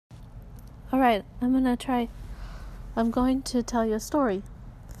Alright, I'm going to tell you a story.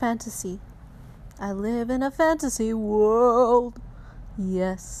 Fantasy. I live in a fantasy world.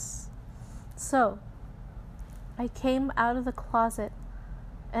 Yes. So, I came out of the closet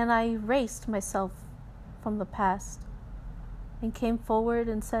and I erased myself from the past and came forward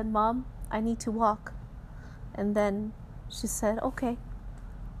and said, "Mom, I need to walk." And then she said, "Okay."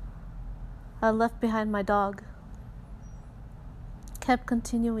 I left behind my dog, kept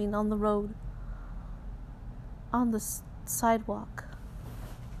continuing on the road, on the sidewalk.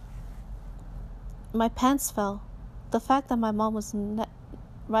 My pants fell. The fact that my mom was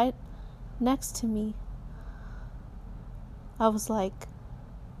right next to me, I was like,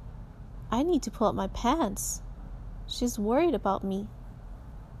 I need to pull up my pants. She's worried about me.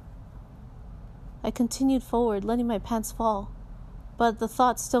 I continued forward, letting my pants fall, but the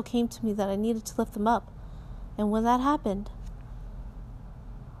thought still came to me that I needed to lift them up. And when that happened,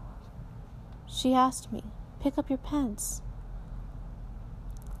 she asked me, "Pick up your pants."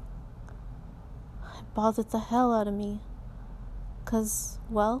 It bothered the hell out of me, 'cause,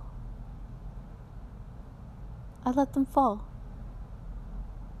 well, I let them fall.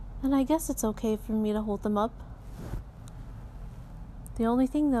 And I guess it's okay for me to hold them up. The only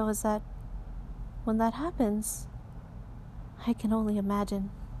thing, though, is that when that happens, I can only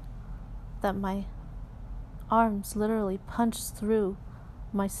imagine that my arms literally punch through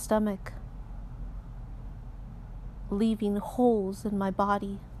my stomach, leaving holes in my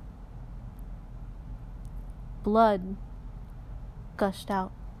body. Blood gushed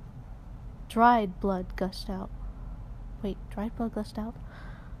out. Dried blood gushed out. Wait, dried blood gushed out?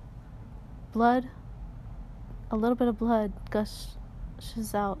 Blood, a little bit of blood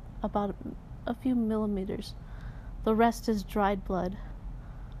gushes out about a few millimeters. The rest is dried blood.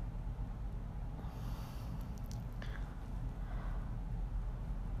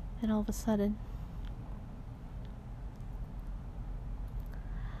 And all of a sudden,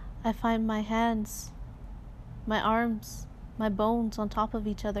 I find my hands, my arms, my bones on top of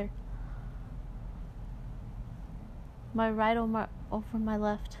each other. My right over my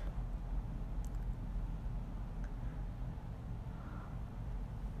left.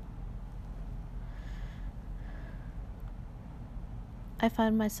 I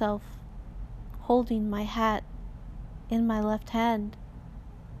find myself holding my hat in my left hand.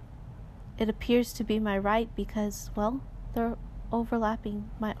 It appears to be my right because, well, they're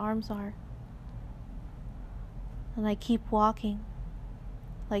overlapping. My arms are. And I keep walking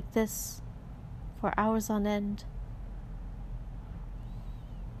like this for hours on end.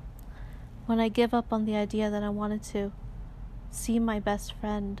 When I give up on the idea that I wanted to see my best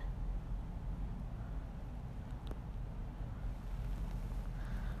friend,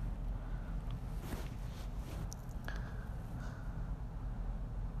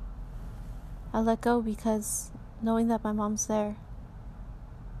 I let go because knowing that my mom's there,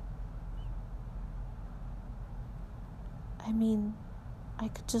 I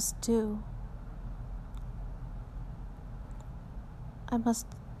could just do.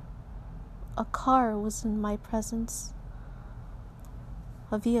 A car was in my presence,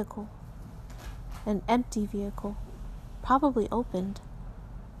 a vehicle, an empty vehicle, probably opened,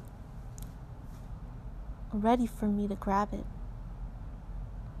 ready for me to grab it.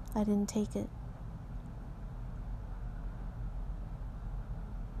 I didn't take it.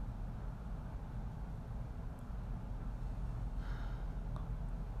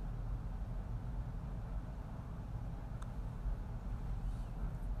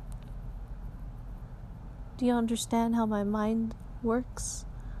 Do you understand how my mind works?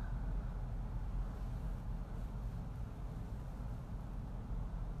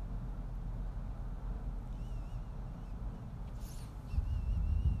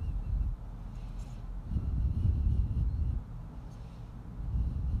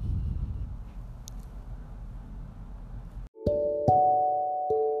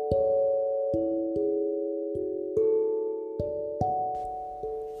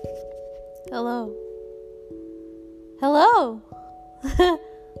 Hello.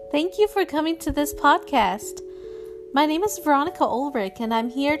 Thank you for coming to this podcast. My name is Veronica Ulrich, and I'm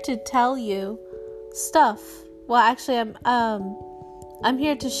here to tell you stuff. Well, actually, I'm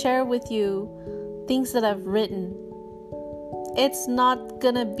here to share with you things that I've written. It's not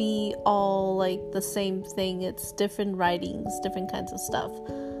gonna be all like the same thing. It's different writings, different kinds of stuff.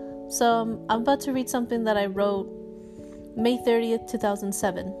 So I'm about to read something that I wrote May 30th,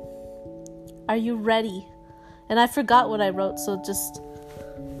 2007. Are you ready? And I forgot what I wrote, so just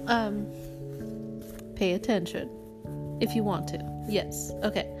pay attention if you want to. Yes.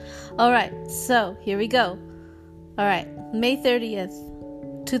 Okay. All right. So here we go. All right. May 30th,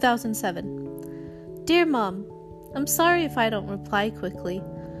 2007. Dear Mom, I'm sorry if I don't reply quickly.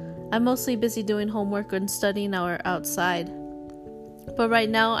 I'm mostly busy doing homework and studying outside. But right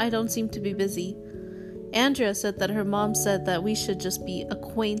now, I don't seem to be busy. Andrea said that her mom said that we should just be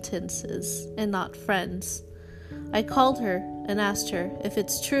acquaintances and not friends. I called her and asked her if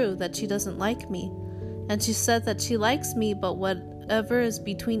it's true that she doesn't like me. And she said that she likes me, but whatever is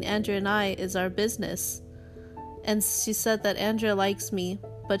between Andrea and I is our business. And she said that Andrea likes me,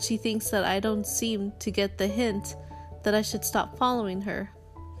 but she thinks that I don't seem to get the hint that I should stop following her.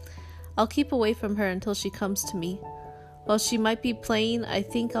 I'll keep away from her until she comes to me. While she might be playing, I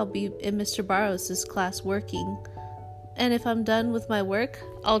think I'll be in Mr. Barrows' class working. And if I'm done with my work,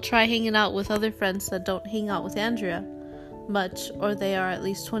 I'll try hanging out with other friends that don't hang out with Andrea much, or they are at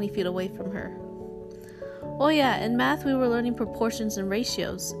least 20 feet away from her. Oh yeah, in math we were learning proportions and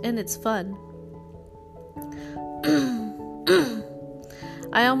ratios, and it's fun.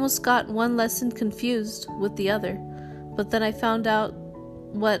 I almost got one lesson confused with the other, but then I found out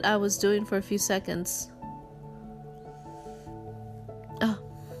what I was doing for a few seconds. Oh,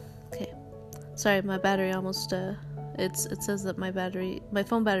 okay. Sorry, my battery almost, it says that my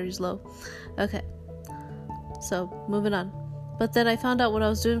phone battery is low. Okay. So, moving on. But then I found out what I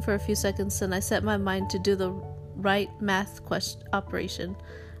was doing for a few seconds, and I set my mind to do the right math operation.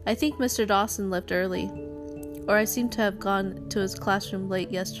 I think Mr. Dawson left early, or I seem to have gone to his classroom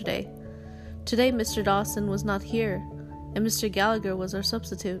late yesterday. Today, Mr. Dawson was not here, and Mr. Gallagher was our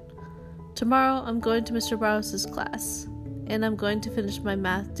substitute. Tomorrow, I'm going to Mr. Barrows' class, and I'm going to finish my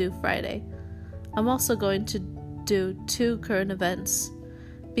math due Friday. I'm also going to do 2 current events,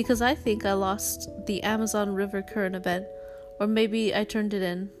 because I think I lost the Amazon River current event, or maybe I turned it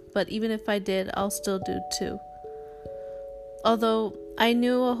in, but even if I did, I'll still do 2. Although I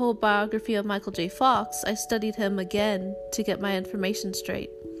knew a whole biography of Michael J. Fox, I studied him again to get my information straight.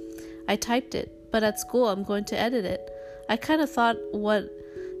 I typed it, but at school I'm going to edit it. I kind of thought, what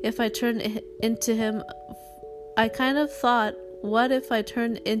if I turned into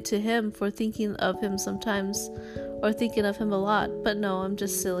him for thinking of him sometimes, or thinking of him a lot, but no, I'm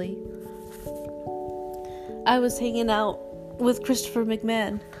just silly. I was hanging out with Christopher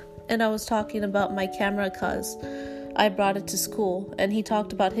McMahon, and I was talking about my camera cause I brought it to school, and he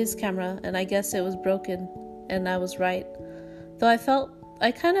talked about his camera, and I guess it was broken, and I was right. Though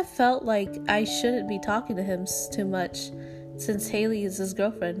I kind of felt like I shouldn't be talking to him too much, since Haley is his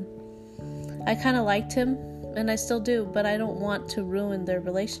girlfriend. I kind of liked him, and I still do, but I don't want to ruin their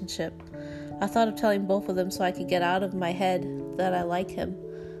relationship. I thought of telling both of them so I could get out of my head that I like him,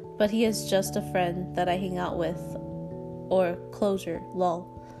 but he is just a friend that I hang out with, or closure,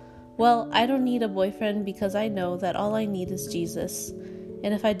 lol. Well, I don't need a boyfriend because I know that all I need is Jesus,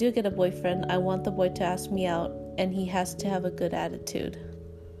 and if I do get a boyfriend, I want the boy to ask me out, and he has to have a good attitude.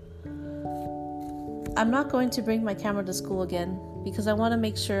 I'm not going to bring my camera to school again, because I want to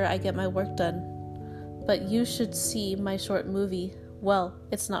make sure I get my work done. But you should see my short movie. Well,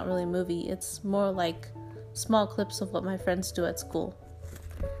 it's not really a movie, it's more like small clips of what my friends do at school.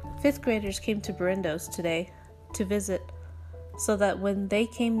 5th graders came to Barindo's today to visit, so that when they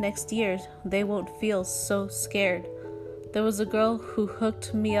came next year, they won't feel so scared. There was a girl who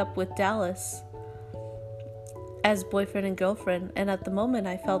hooked me up with Dallas as boyfriend and girlfriend, and at the moment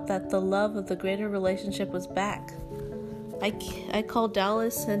I felt that the love of the greater relationship was back. I called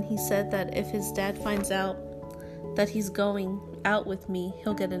Dallas, and he said that if his dad finds out that he's going out with me,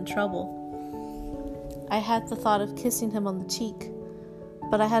 he'll get in trouble. I had the thought of kissing him on the cheek,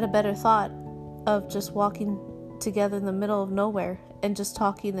 but I had a better thought of just walking together in the middle of nowhere and just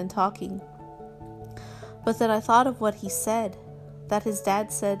talking and talking. But then I thought of what he said, that his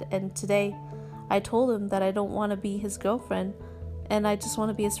dad said, and today I told him that I don't want to be his girlfriend, and I just want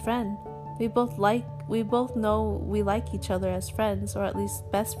to be his friend. We both know we like each other as friends, or at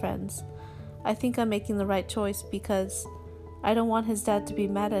least best friends. I think I'm making the right choice because I don't want his dad to be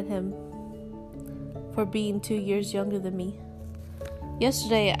mad at him for being 2 years younger than me.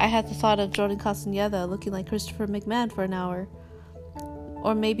 Yesterday, I had the thought of Jordan Castaneda looking like Christopher McMahon for an hour,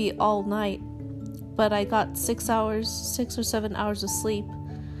 or maybe all night, but I got 6 or 7 hours of sleep.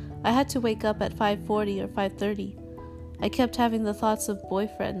 I had to wake up at 5:40 or 5:30. I kept having the thoughts of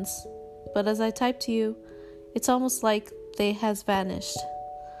boyfriends, but as I type to you, it's almost like they has vanished,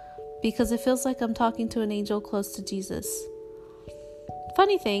 because it feels like I'm talking to an angel close to Jesus.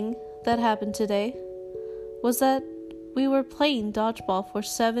 Funny thing that happened today was that we were playing dodgeball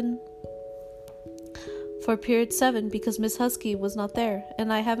for period 7 because Miss Husky was not there,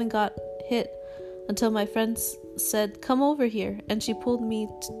 and I haven't got hit until my friends said, "Come over here," and she pulled me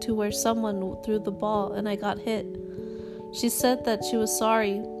to where someone threw the ball and I got hit. She said that she was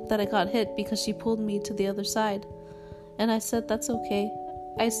sorry that I got hit because she pulled me to the other side. And I said, that's okay.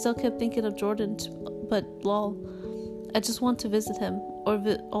 I still kept thinking of Jordan, but lol. I just want to visit him, or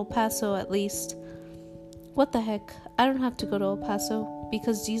El Paso at least. What the heck? I don't have to go to El Paso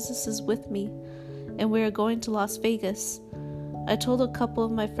because Jesus is with me, and we are going to Las Vegas. I told a couple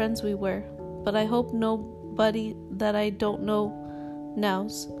of my friends we were, but I hope nobody that I don't know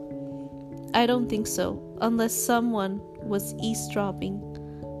knows. I don't think so, unless someone was eavesdropping.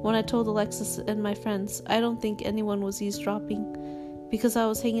 When I told Alexis and my friends, I don't think anyone was eavesdropping because I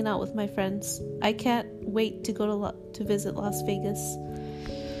was hanging out with my friends. I can't wait to go to visit Las Vegas.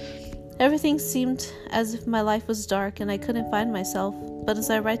 Everything seemed as if my life was dark and I couldn't find myself, but as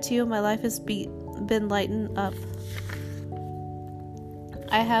I write to you, my life has been lightened up.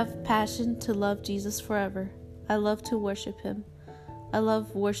 I have passion to love Jesus forever. I love to worship him. I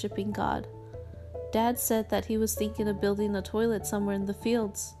love worshiping God. Dad said that he was thinking of building a toilet somewhere in the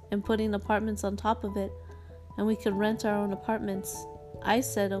fields and putting apartments on top of it, and we could rent our own apartments. I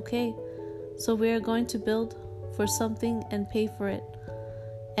said, okay, so we are going to build for something and pay for it.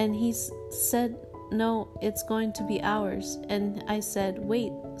 And he said, no, it's going to be ours. And I said,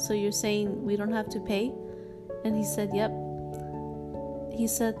 wait, so you're saying we don't have to pay? And he said, yep. He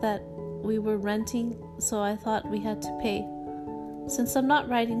said that we were renting, so I thought we had to pay. Since I'm not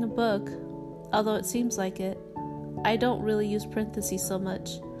writing a book, although it seems like it, I don't really use parentheses so much.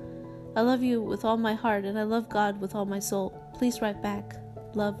 I love you with all my heart, and I love God with all my soul. Please write back.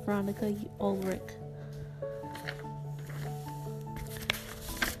 Love, Veronica Ulrich.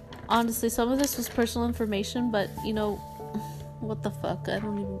 Honestly, some of this was personal information, but what the fuck? I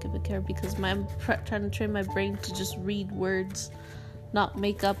don't even give a care because I'm trying to train my brain to just read words, not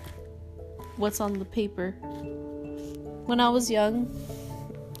make up what's on the paper. When I was young,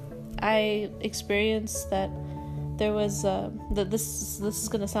 I experienced that there was this is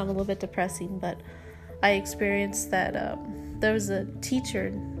gonna sound a little bit depressing, but I experienced that there was a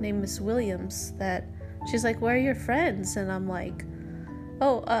teacher named Miss Williams that she's like, where are your friends? And I'm like,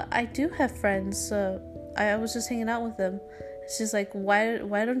 I do have friends. I was just hanging out with them. She's like, why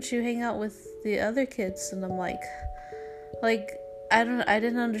don't you hang out with the other kids? And I'm like I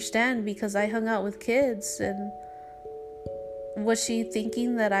didn't understand because I hung out with kids. And was she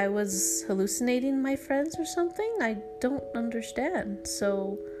thinking that I was hallucinating my friends or something? I don't understand.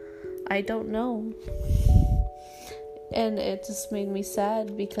 So I don't know. And it just made me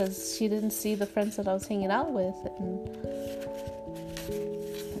sad because she didn't see the friends that I was hanging out with. And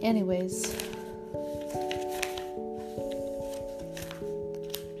anyways,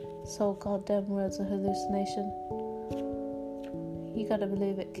 so goddamn world's a hallucination. You gotta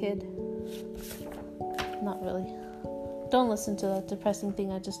believe it, kid. Not really. Don't listen to that depressing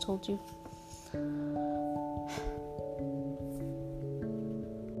thing I just told you.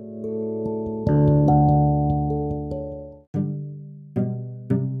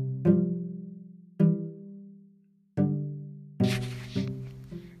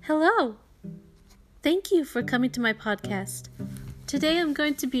 Hello! Thank you for coming to my podcast. Today I'm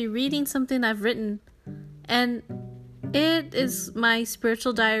going to be reading something I've written, and it is my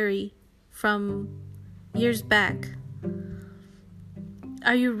spiritual diary from years back.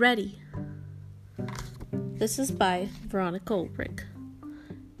 Are you ready? This is by Veronica Ulrich.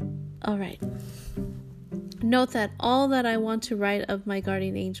 Alright. Note that all that I want to write of my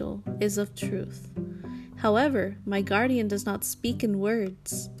guardian angel is of truth. However, my guardian does not speak in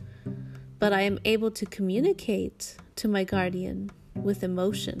words, but I am able to communicate to my guardian with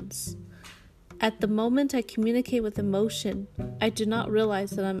emotions. At the moment I communicate with emotion, I do not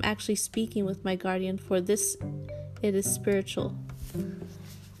realize that I'm actually speaking with my guardian, for this, it is spiritual.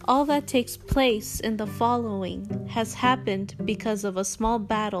 All that takes place in the following has happened because of a small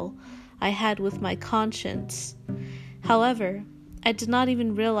battle I had with my conscience. However, I did not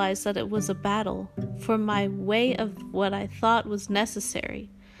even realize that it was a battle, for my way of what I thought was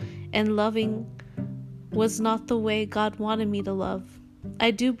necessary, and loving was not the way God wanted me to love.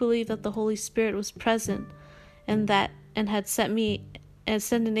 I do believe that the Holy Spirit was present and had sent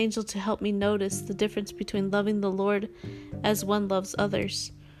an angel to help me notice the difference between loving the Lord as one loves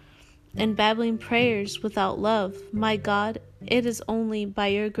others and babbling prayers without love. My God, it is only by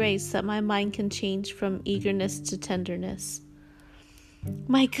your grace that my mind can change from eagerness to tenderness.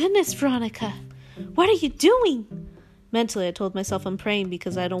 My goodness, Veronica, what are you doing? Mentally, I told myself I'm praying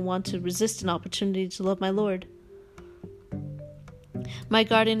because I don't want to resist an opportunity to love my Lord. My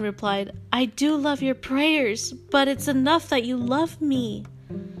guardian replied, I do love your prayers, but it's enough that you love me.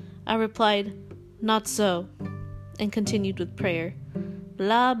 I replied, not so, and continued with prayer.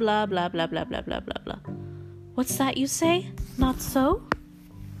 Blah, blah, blah, blah, blah, blah, blah, blah, blah. What's that you say? Not so?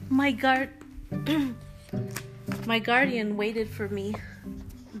 My guardian waited for me,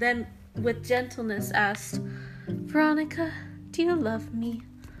 then with gentleness asked, Veronica, do you love me?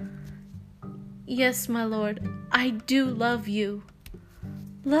 Yes, my lord, I do love you.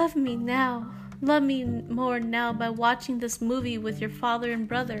 Love me now. Love me more now by watching this movie with your father and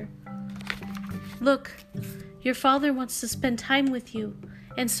brother. Look, your father wants to spend time with you,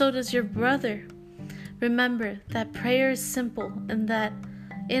 and so does your brother. Remember that prayer is simple and that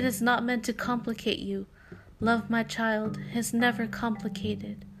it is not meant to complicate you. Love, my child, is never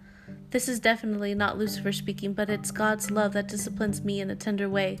complicated. This is definitely not Lucifer speaking, but it's God's love that disciplines me in a tender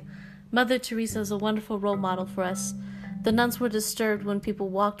way. Mother Teresa is a wonderful role model for us. The nuns were disturbed when people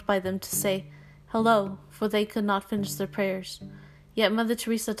walked by them to say hello, for they could not finish their prayers. Yet Mother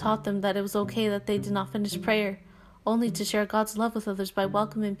Teresa taught them that it was okay that they did not finish prayer, only to share God's love with others by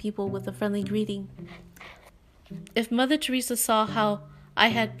welcoming people with a friendly greeting. If Mother Teresa saw how I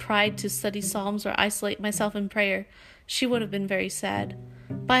had pride to study psalms or isolate myself in prayer, she would have been very sad.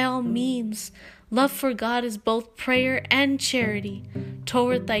 By all means, love for God is both prayer and charity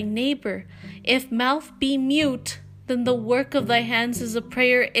toward thy neighbor. If mouth be mute, then the work of thy hands is a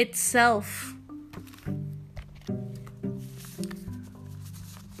prayer itself.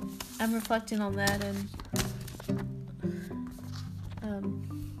 I'm reflecting on that and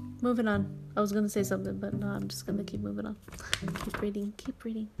moving on. I was going to say something, but no, I'm just going to keep moving on. Keep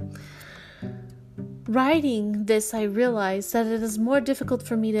reading. Writing this, I realized that it is more difficult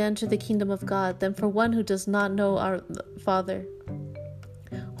for me to enter the kingdom of God than for one who does not know our Father.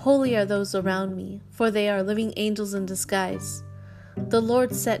 Holy are those around me, for they are living angels in disguise. The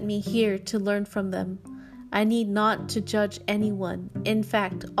Lord set me here to learn from them. I need not to judge anyone. In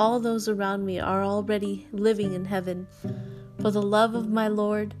fact, all those around me are already living in heaven. For the love of my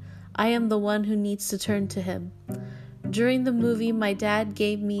Lord, I am the one who needs to turn to him. During the movie, my dad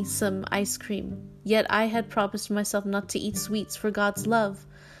gave me some ice cream. Yet I had promised myself not to eat sweets for God's love.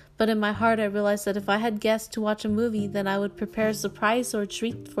 But in my heart I realized that if I had guests to watch a movie, then I would prepare a surprise or a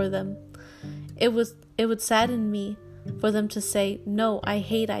treat for them. It would sadden me for them to say, "No, I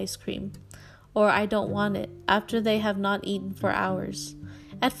hate ice cream," or "I don't want it," after they have not eaten for hours.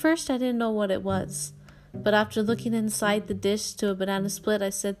 At first I didn't know what it was. But after looking inside the dish to a banana split, I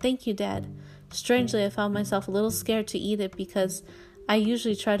said, "Thank you, Dad." Strangely, I found myself a little scared to eat it because I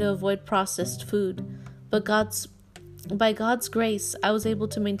usually try to avoid processed food. But by God's grace, I was able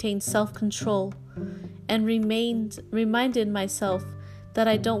to maintain self-control and reminded myself that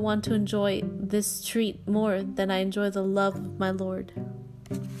I don't want to enjoy this treat more than I enjoy the love of my Lord.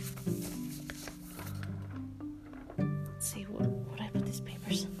 Let's see, what I put these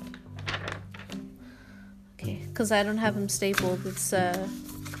papers? Okay, because I don't have them stapled. It's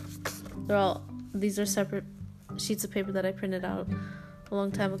these are separate sheets of paper that I printed out a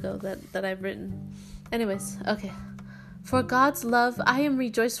long time ago that I've written. Anyways, okay. For God's love, I am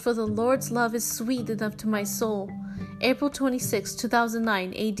rejoiced, for the Lord's love is sweet enough to my soul. April 26,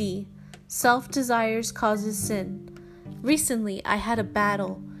 2009 AD. Self-desires causes sin. Recently, I had a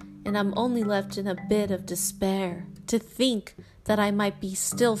battle, and I'm only left in a bit of despair. To think that I might be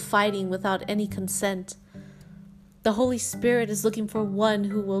still fighting without any consent. The Holy Spirit is looking for one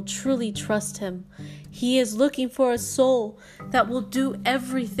who will truly trust him. He is looking for a soul that will do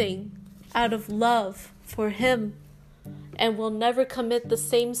everything out of love for him and will never commit the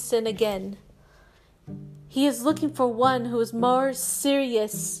same sin again. He is looking for one who is most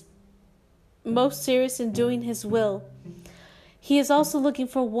serious in doing his will. He is also looking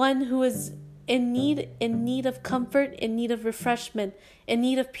for one who is in need of comfort, in need of refreshment, in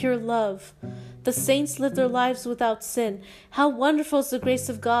need of pure love. The saints live their lives without sin. How wonderful is the grace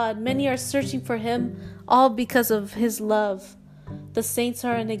of God. Many are searching for him, all because of his love. The saints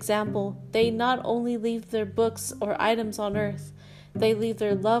are an example. They not only leave their books or items on earth, they leave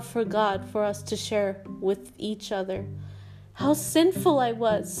their love for God for us to share with each other. How sinful I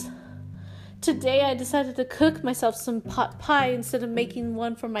was. Today I decided to cook myself some pot pie instead of making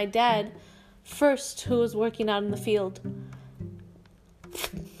one for my dad, first, who was working out in the field.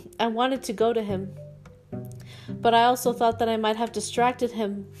 I wanted to go to him, but I also thought that I might have distracted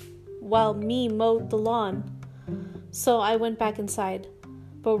him while me mowed the lawn. So I went back inside.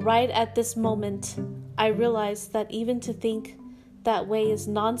 But right at this moment, I realized that even to think that way is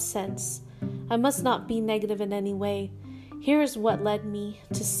nonsense. I must not be negative in any way. Here is what led me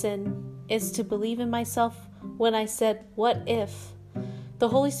to sin, is to believe in myself when I said, "What if?" The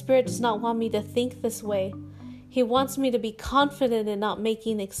Holy Spirit does not want me to think this way. He wants me to be confident in not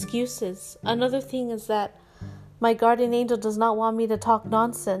making excuses. Another thing is that my guardian angel does not want me to talk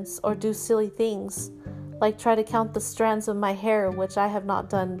nonsense or do silly things. like try to count the strands of my hair, which I have not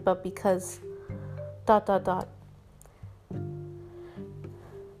done, but because...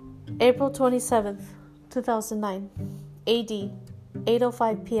 April 27th, 2009, AD,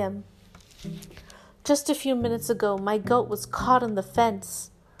 8:05 p.m. Just a few minutes ago, my goat was caught on the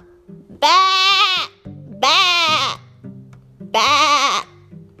fence. Bah! Bah! Bah!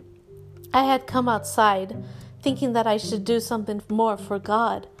 I had come outside, thinking that I should do something more for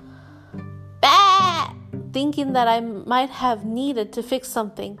God. Bah! Thinking that I might have needed to fix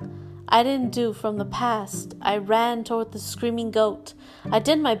something I didn't do from the past. I ran toward the screaming goat. I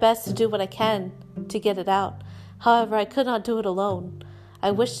did my best to do what I can to get it out. However, I could not do it alone.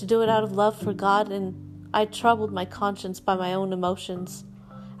 I wished to do it out of love for God, and I troubled my conscience by my own emotions.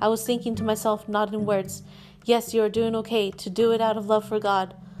 I was thinking to myself, not in words, yes, you are doing okay to do it out of love for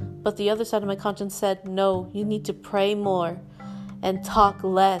God. But the other side of my conscience said, no, you need to pray more and talk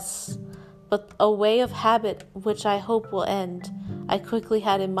less. But a way of habit, which I hope will end, I quickly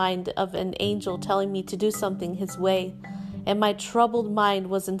had in mind of an angel telling me to do something his way, and my troubled mind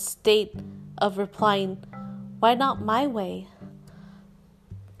was in state of replying, why not my way?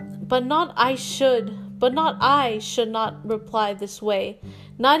 But I should not reply this way,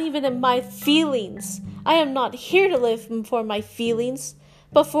 not even in my feelings. I am not here to live for my feelings,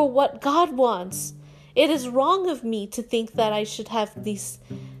 but for what God wants. It is wrong of me to think that I should have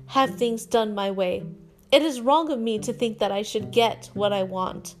things done my way. It is wrong of me to think that I should get what I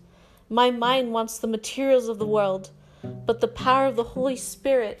want. My mind wants the materials of the world, but the power of the Holy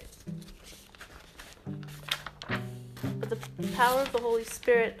Spirit,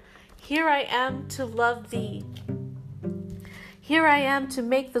 here I am to love thee. Here I am to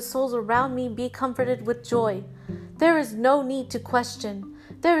make the souls around me be comforted with joy. There is no need to question.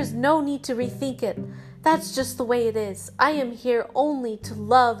 There is no need to rethink it. That's just the way it is. I am here only to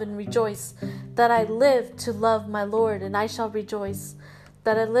love and rejoice that I live to love my Lord, and I shall rejoice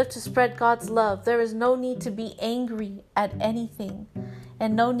that I live to spread God's love. There is no need to be angry at anything,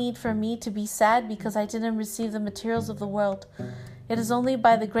 and no need for me to be sad because I didn't receive the materials of the world. It is only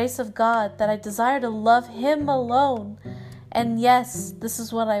by the grace of God that I desire to love Him alone. And yes, this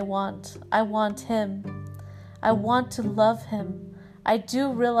is what I want. I want Him. I want to love Him. I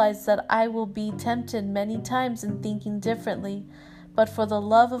do realize that I will be tempted many times in thinking differently, but for the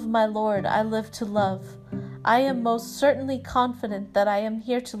love of my Lord, I live to love. I am most certainly confident that I am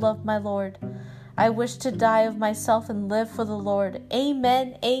here to love my Lord. I wish to die of myself and live for the Lord.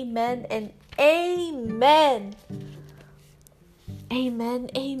 Amen, amen, and amen. Amen,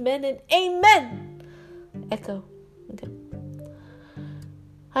 amen, and amen. Echo. Okay.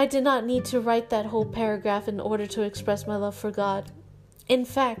 I did not need to write that whole paragraph in order to express my love for God. In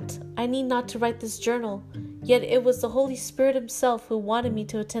fact, I need not to write this journal, yet it was the Holy Spirit Himself who wanted me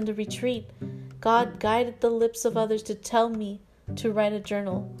to attend a retreat. God guided the lips of others to tell me to write a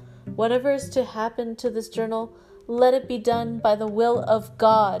journal. Whatever is to happen to this journal, let it be done by the will of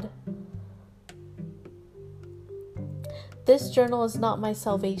God. This journal is not my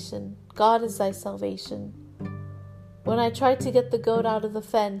salvation. God is thy salvation. When I tried to get the goat out of the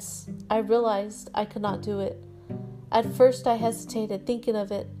fence, I realized I could not do it. At first I hesitated, thinking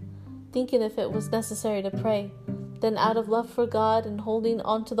if it was necessary to pray. Then out of love for God and holding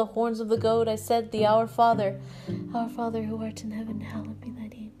onto the horns of the goat, I said the Our Father who art in heaven, hallowed be thy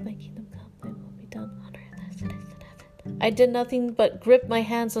name. Thy kingdom come, thy will be done on earth as it is in heaven. I did nothing but grip my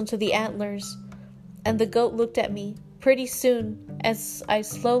hands onto the antlers, and the goat looked at me. Pretty soon, as I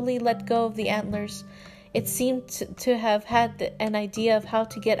slowly let go of the antlers, it seemed to have had an idea of how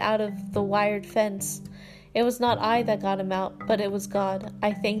to get out of the wired fence. It was not I that got him out, but it was God.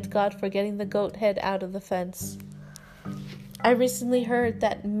 I thanked God for getting the goat head out of the fence. I recently heard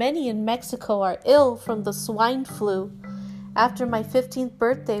that many in Mexico are ill from the swine flu. After my 15th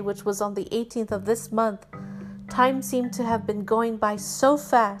birthday, which was on the 18th of this month, time seemed to have been going by so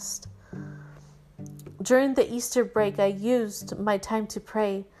fast. During the Easter break, I used my time to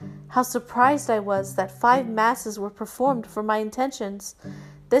pray. How surprised I was that 5 masses were performed for my intentions.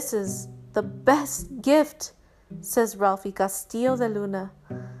 This is the best gift, says Ralphie Castillo de Luna.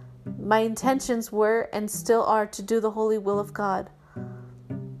 My intentions were and still are to do the holy will of God.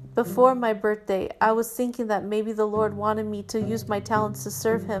 Before my birthday, I was thinking that maybe the Lord wanted me to use my talents to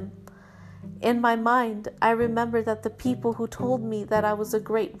serve Him. In my mind, I remember that the people who told me that I was a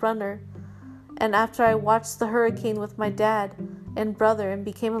great runner, and after I watched the hurricane with my dad and brother and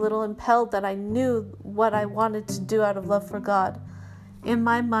became a little impelled that I knew what I wanted to do out of love for God. In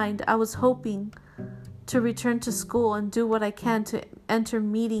my mind, I was hoping to return to school and do what I can to enter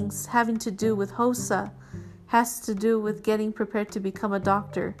meetings having to do with has to do with getting prepared to become a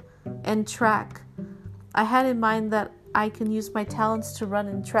doctor, and track I had in mind that I can use my talents to run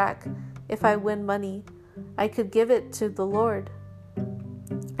in track. If I win money, I could give it to the Lord.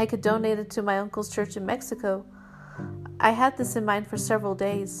 I could donate it to my uncle's church in Mexico. I had this in mind for several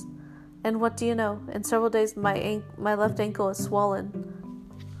days. And what do you know? In several days, my left ankle is swollen.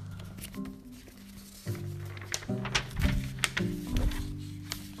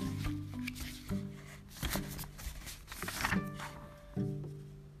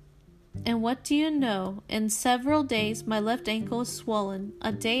 And what do you know? In several days, my left ankle is swollen.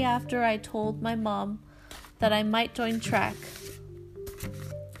 A day after I told my mom that I might join track.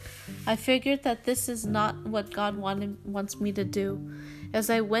 I figured that this is not what God wants me to do. As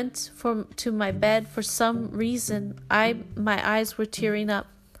I went to my bed, for some reason, my eyes were tearing up,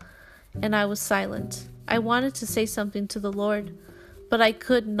 and I was silent. I wanted to say something to the Lord, but I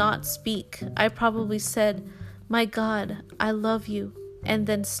could not speak. I probably said, "My God, I love you," and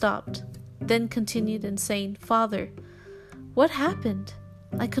then stopped. Then continued in saying, "Father, what happened?"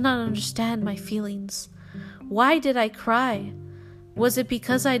 I could not understand my feelings. Why did I cry? Was it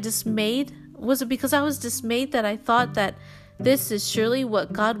because I was dismayed that I thought that this is surely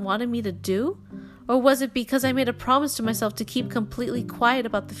what God wanted me to do? Or was it because I made a promise to myself to keep completely quiet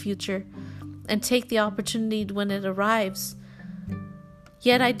about the future and take the opportunity when it arrives?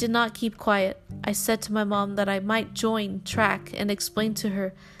 Yet I did not keep quiet. I said to my mom that I might join track and explain to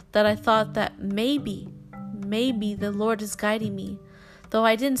her that I thought that maybe the Lord is guiding me. Though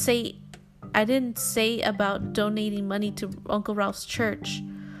I didn't say about donating money to Uncle Ralph's church.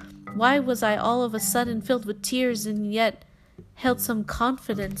 Why was I all of a sudden filled with tears and yet held some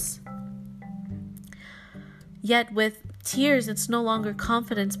confidence? Yet with tears, it's no longer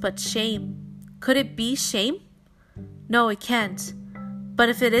confidence but shame. Could it be shame? No, it can't. But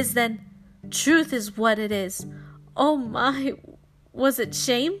if it is, then truth is what it is. Oh my, was it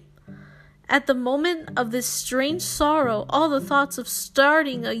shame? At the moment of this strange sorrow, all the thoughts of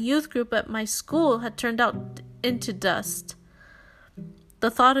starting a youth group at my school had turned out into dust.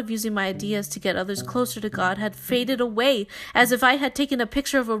 The thought of using my ideas to get others closer to God had faded away, as if I had taken a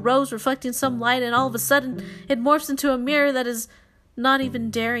picture of a rose reflecting some light, and all of a sudden it morphs into a mirror that is not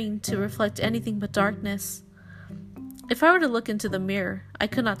even daring to reflect anything but darkness. If I were to look into the mirror, I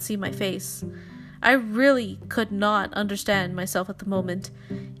could not see my face. I really could not understand myself at the moment.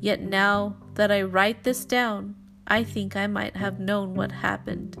 Yet now that I write this down, I think I might have known what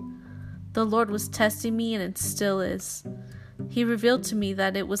happened. The Lord was testing me, and it still is. He revealed to me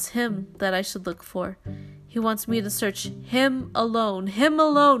that it was Him that I should look for. He wants me to search Him alone, Him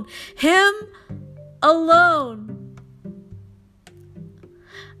alone, Him alone.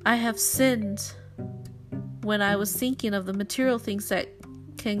 I have sinned when I was thinking of the material things that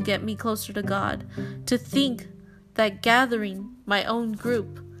can get me closer to God, to think that gathering my own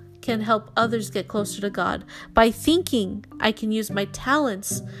group can help others get closer to God, by thinking I can use my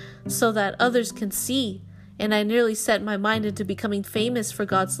talents so that others can see, and I nearly set my mind into becoming famous for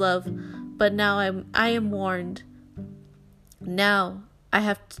God's love. But now I am warned. Now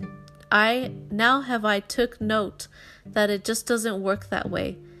have I took note that it just doesn't work that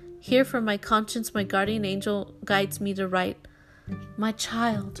way. Here from my conscience, my guardian angel guides me to write, "My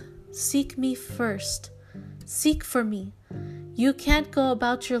child, seek me first. Seek for me. You can't go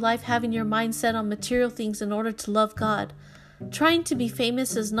about your life having your mind set on material things in order to love God. Trying to be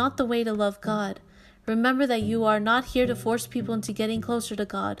famous is not the way to love God. Remember that you are not here to force people into getting closer to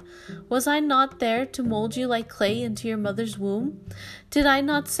God. Was I not there to mold you like clay into your mother's womb? Did I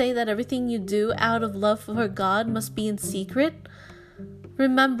not say that everything you do out of love for God must be in secret?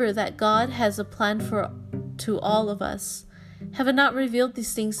 Remember that God has a plan to all of us. Have I not revealed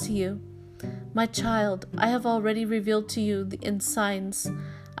these things to you? My child, I have already revealed to you in signs.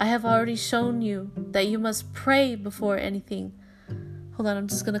 I have already shown you that you must pray before anything." Hold on, I'm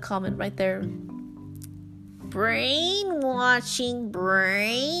just going to comment right there. Brainwashing.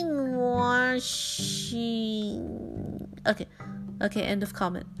 Okay, end of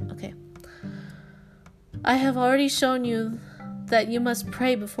comment. Okay. I have already shown you that you must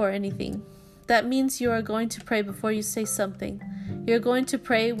pray before anything. That means you are going to pray before you say something. You're going to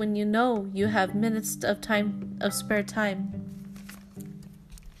pray when you know you have minutes of spare time.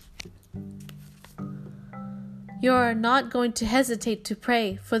 You are not going to hesitate to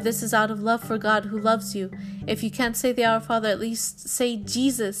pray, for this is out of love for God who loves you. If you can't say the Our Father, at least say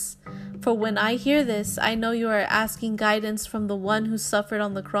Jesus. For when I hear this, I know you are asking guidance from the one who suffered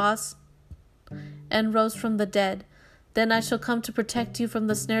on the cross and rose from the dead. Then I shall come to protect you from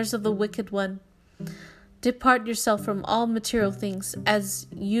the snares of the wicked one. Depart yourself from all material things as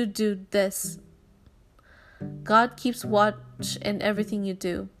you do this. God keeps watch in everything you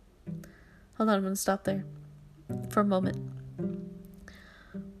do. Hold on, I'm going to stop there for a moment.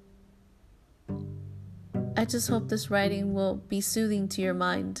 I just hope this writing will be soothing to your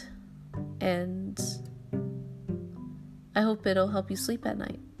mind, and I hope it'll help you sleep at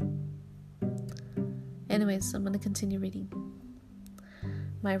night. Anyways, I'm going to continue reading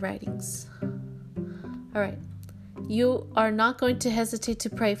my writings. All right. You are not going to hesitate to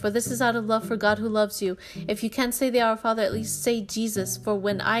pray, for this is out of love for God who loves you. If you can't say the Our Father, at least say Jesus. For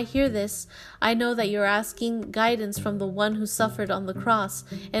when I hear this, I know that you're asking guidance from the one who suffered on the cross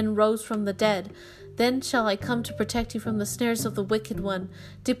and rose from the dead. Then shall I come to protect you from the snares of the wicked one.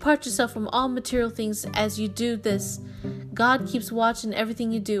 Depart yourself from all material things as you do this. God keeps watch in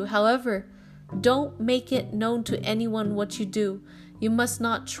everything you do. However, don't make it known to anyone what you do. You must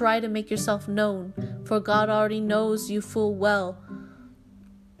not try to make yourself known, for God already knows you full well.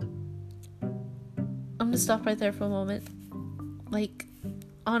 I'm going to stop right there for a moment. Like,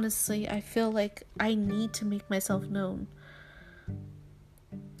 honestly, I feel like I need to make myself known.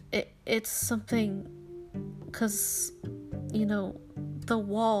 It's something, because, the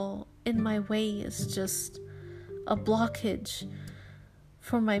wall in my way is just a blockage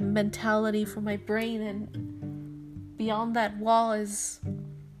for my mentality, for my brain, and beyond that wall is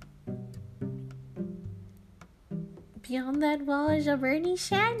a Bernie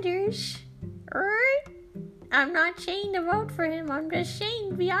Sanders. I'm not saying to vote for him. I'm just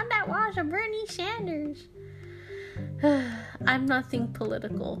saying beyond that wall is a Bernie Sanders. I'm nothing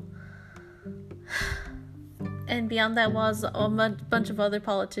political. And beyond that wall is a bunch of other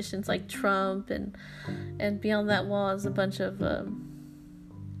politicians like Trump, and beyond that wall is a bunch of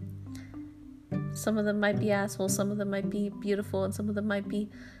some of them might be assholes, some of them might be beautiful, and some of them might be...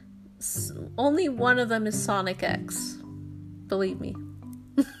 Only one of them is Sonic X. Believe me.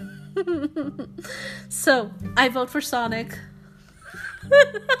 So, I vote for Sonic.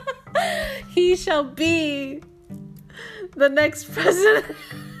 He shall be the next president.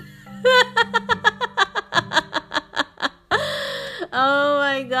 Oh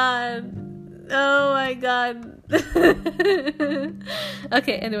my god.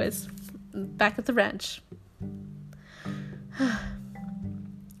 Okay, anyways. Back at the ranch.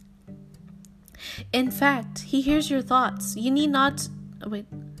 In fact, he hears your thoughts. You need not... Oh, wait.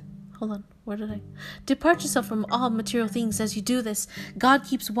 Hold on. Where did I... Depart yourself from all material things as you do this. God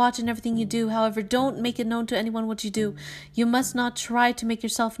keeps watch in everything you do. However, don't make it known to anyone what you do. You must not try to make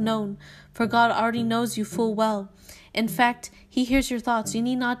yourself known, for God already knows you full well. In fact, he hears your thoughts. You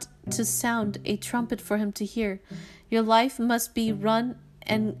need not to sound a trumpet for him to hear. Your life must be run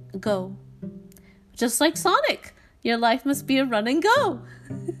and go. Just like Sonic. Your life must be a run and go.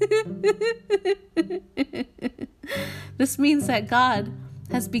 This means that God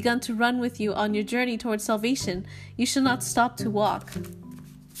has begun to run with you on your journey towards salvation. You should not stop to walk.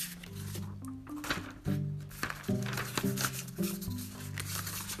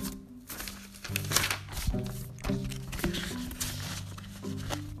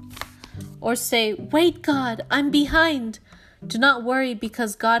 Or say, wait, God, I'm behind. Do not worry,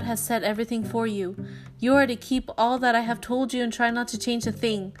 because God has set everything for you. You are to keep all that I have told you and try not to change a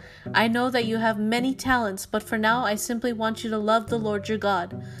thing. I know that you have many talents, but for now I simply want you to love the Lord your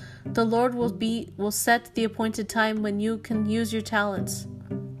God. The Lord will set the appointed time when you can use your talents.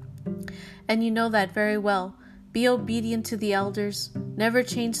 And you know that very well. Be obedient to the elders. Never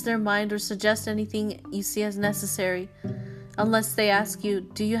change their mind or suggest anything you see as necessary. Unless they ask you,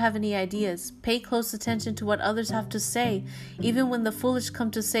 do you have any ideas? Pay close attention to what others have to say, even when the foolish come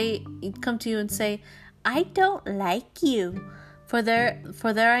to you and say, I don't like you. For there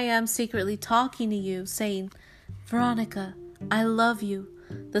I am secretly talking to you, saying, Veronica, I love you.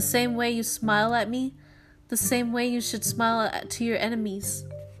 The same way you smile at me, the same way you should smile to your enemies.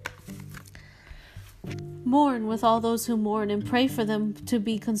 Mourn with all those who mourn, and pray for them to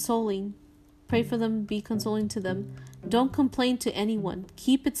be consoling. Pray for them to be consoling to them. Don't complain to anyone.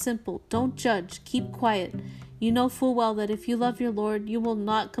 Keep it simple. Don't judge. Keep quiet. You know full well that if you love your Lord, you will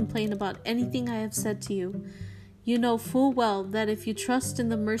not complain about anything I have said to you. You know full well that if you trust in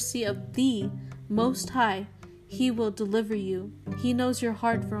the mercy of the Most High, he will deliver you. He knows your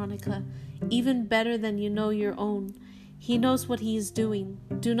heart, Veronica, even better than you know your own. He knows what he is doing.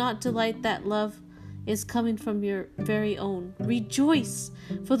 Do not delight that love is coming from your very own. Rejoice,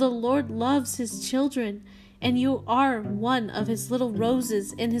 for the Lord loves his children, and you are one of his little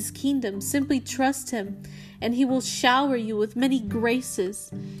roses in his kingdom. Simply trust him, and he will shower you with many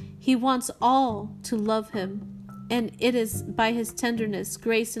graces. He wants all to love him, and it is by his tenderness,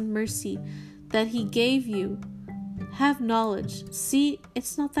 grace, and mercy that he gave you. Have knowledge. See,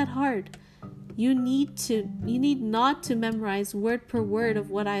 it's not that hard. You need not to memorize word per word of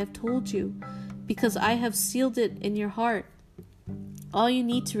what I have told you, because I have sealed it in your heart. All you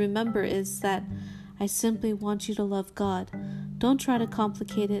need to remember is that I simply want you to love God. Don't try to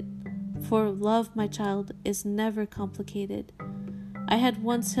complicate it, for love, my child, is never complicated. I had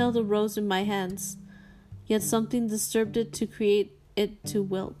once held a rose in my hands, yet something disturbed it to create it to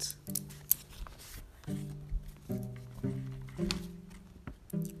wilt.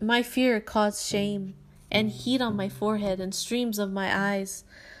 My fear caused shame and heat on my forehead and streams of my eyes.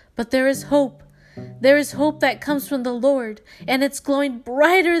 But there is hope. There is hope that comes from the Lord, and it's glowing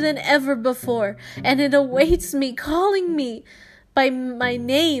brighter than ever before, and it awaits me, calling me by my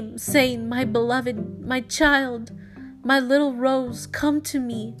name, saying, my beloved, my child, my little rose, come to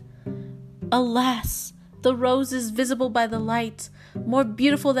me. Alas, the rose is visible by the light, more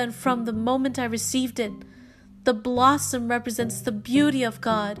beautiful than from the moment I received it. The blossom represents the beauty of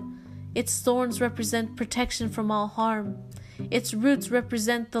God. Its thorns represent protection from all harm. Its roots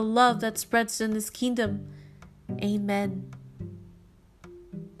represent the love that spreads in His kingdom. Amen.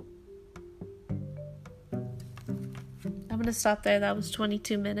 I'm going to stop there. That was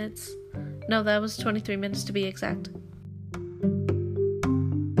 22 minutes. No, that was 23 minutes to be exact.